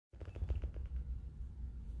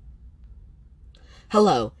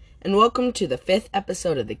Hello, and welcome to the 5th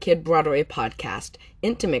episode of the Kid Broadway podcast,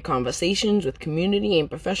 intimate conversations with community and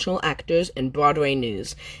professional actors in Broadway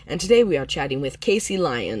news. And today we are chatting with Casey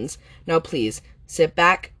Lyons. Now please, sit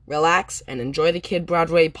back, relax, and enjoy the Kid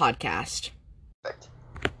Broadway podcast. Perfect.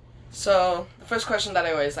 So, the first question that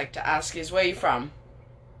I always like to ask is, where are you from?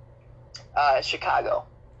 Chicago,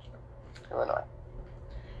 Illinois.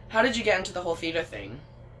 How did you get into the whole theater thing?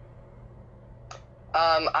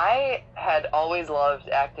 I had always loved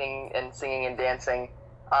acting and singing and dancing,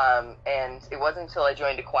 and it wasn't until I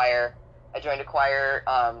joined a choir. I joined a choir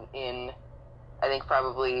in, I think,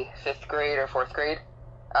 probably 5th grade or 4th grade,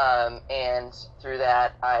 and through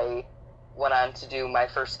that I went on to do my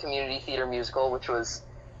first community theater musical, which was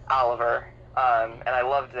Oliver, and I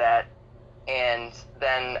loved that. And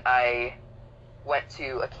then I went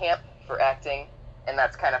to a camp for acting, and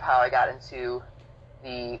that's kind of how I got into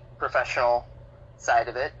the professional side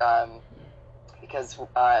of it, because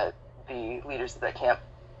the leaders of that camp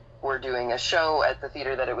were doing a show at the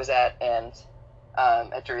theater that it was at, and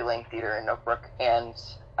at Drury Lane Theater in Oak Brook, and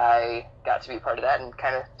I got to be a part of that and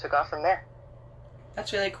kind of took off from there.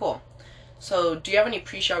 That's really cool. So, do you have any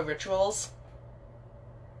pre-show rituals?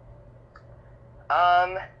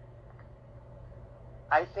 I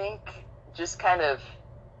think just kind of,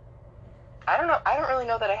 I don't really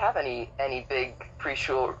know that I have any big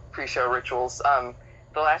pre-show rituals.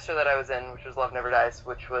 The last show that I was in, which was Love Never Dies,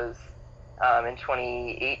 which was in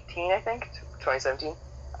 2018, I think, 2017.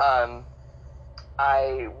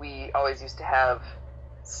 We always used to have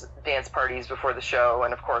dance parties before the show,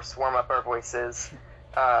 and of course warm up our voices,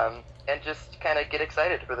 and just kind of get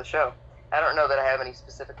excited for the show. I don't know that I have any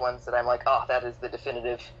specific ones that I'm like, oh, that is the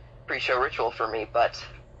definitive pre-show ritual for me, but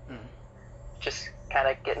just kind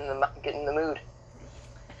of get in the mood.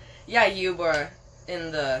 Yeah, you were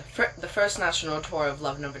in the first national tour of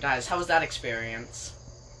Love Never Dies. How was that experience?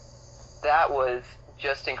 That was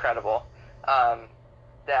just incredible.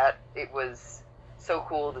 That it was so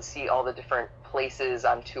cool to see all the different places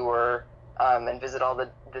on tour, and visit all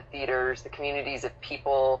the theaters, the communities of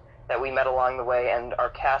people that we met along the way, and our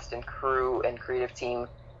cast and crew and creative team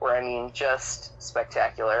were, I mean, just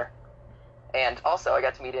spectacular. And also, I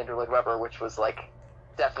got to meet Andrew Lloyd Webber, which was, like,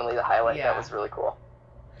 definitely the highlight. Yeah. That was really cool.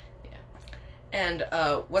 Yeah. And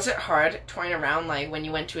was it hard touring around? Like, when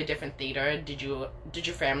you went to a different theater, did your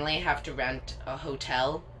family have to rent a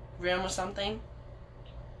hotel room or something?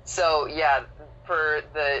 So yeah, for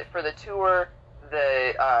the tour,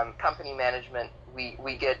 the company management,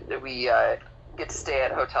 we get to stay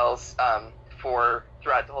at hotels for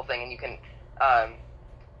throughout the whole thing, and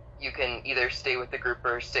you can either stay with the group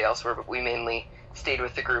or stay elsewhere, but we mainly stayed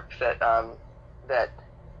with the group that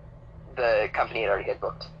the company had already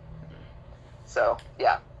booked. So,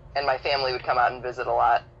 yeah. And my family would come out and visit a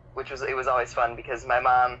lot, it was always fun, because my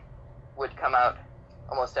mom would come out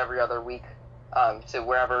almost every other week to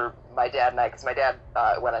wherever my dad and I, because my dad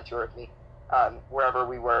went on tour with me, wherever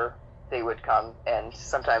we were, they would come. And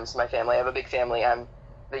sometimes my family, I have a big family, I'm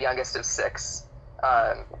the youngest of 6,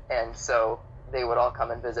 and so they would all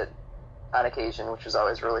come and visit on occasion, which was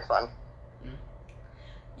always really fun.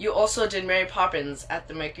 You also did Mary Poppins at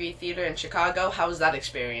the Mercury Theater in Chicago. How was that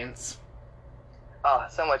experience? Oh,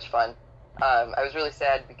 so much fun. I was really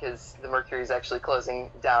sad because the Mercury is actually closing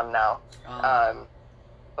down now.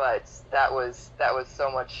 But that was so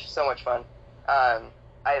much fun.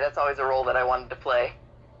 That's always a role that I wanted to play,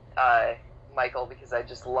 Michael, because I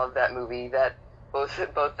just love that movie. That both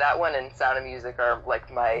that one and Sound of Music are like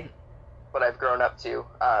what I've grown up to,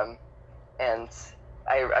 and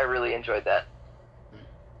I really enjoyed that.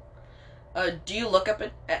 Do you look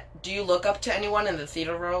up to anyone in the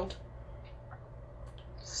theater world?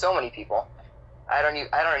 So many people. I don't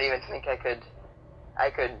even think I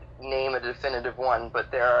could name a definitive one, but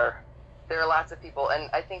there are lots of people, and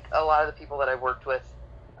I think a lot of the people that I've worked with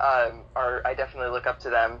I definitely look up to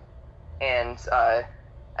them, and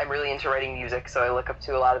I'm really into writing music, so I look up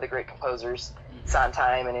to a lot of the great composers,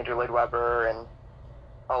 Sondheim and Andrew Lloyd Webber and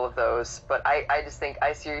all of those. But I just think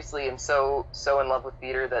I seriously am so in love with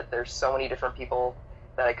theater that there's so many different people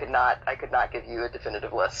that I could not give you a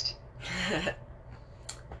definitive list.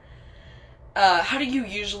 How do you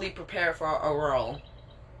usually prepare for a role?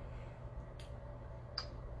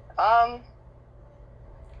 I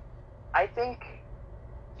think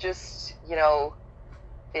just,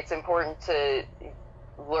 it's important to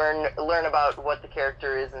learn about what the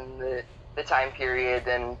character is in the time period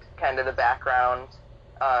and kind of the background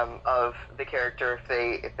of the character,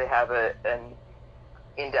 if they have an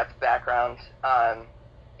in-depth background,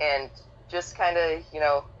 and just kind of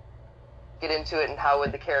get into it, and how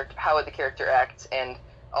would the character act, and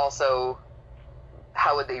also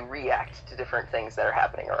how would they react to different things that are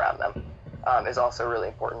happening around them is also really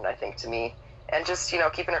important, I think, to me. And just,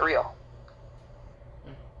 keeping it real.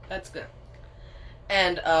 That's good.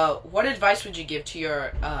 And what advice would you give to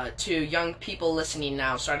your to young people listening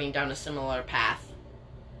now, starting down a similar path?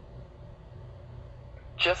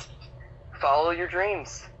 Just follow your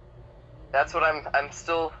dreams. That's what I'm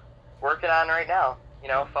still working on right now.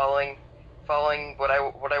 Following what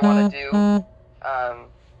I want to do,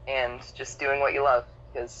 and just doing what you love,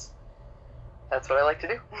 because that's what I like to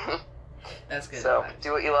do. That's good. So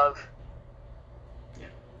do what you love. Yeah.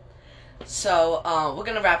 So we're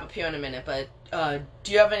gonna wrap up here in a minute, but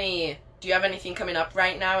do you have anything coming up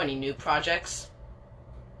right now? Any new projects?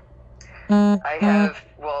 I have,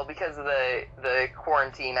 well, because of the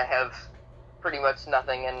quarantine, I have pretty much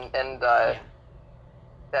nothing, and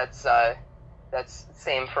that's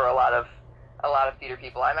same for a lot of theater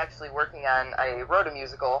people. I'm actually working on. I wrote a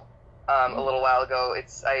musical a little while ago.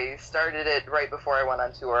 I started it right before I went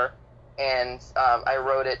on tour, and I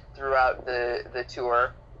wrote it throughout the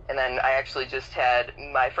tour. And then I actually just had,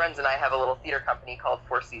 my friends and I have a little theater company called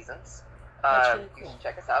Four Seasons. That's really cool. You should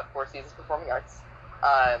check us out, Four Seasons Performing Arts.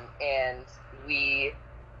 And we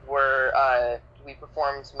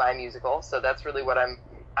performed my musical, so that's really what I'm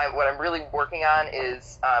really working on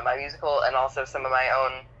is my musical, and also some of my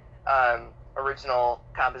own original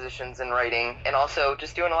compositions and writing, and also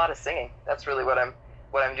just doing a lot of singing. That's really what I'm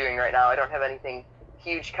doing right now. I don't have anything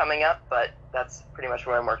huge coming up, but that's pretty much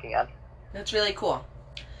what I'm working on. That's really cool.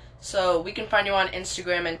 So we can find you on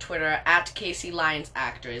Instagram and Twitter at Casey Lyons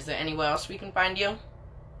Actor. Is there anywhere else we can find you?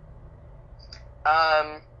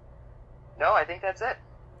 No, I think that's it.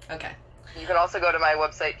 Okay. You can also go to my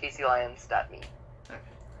website, caseylyons.me. Okay.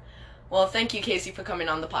 Well, thank you, Casey, for coming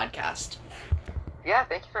on the podcast. Yeah,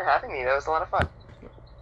 thank you for having me. That was a lot of fun.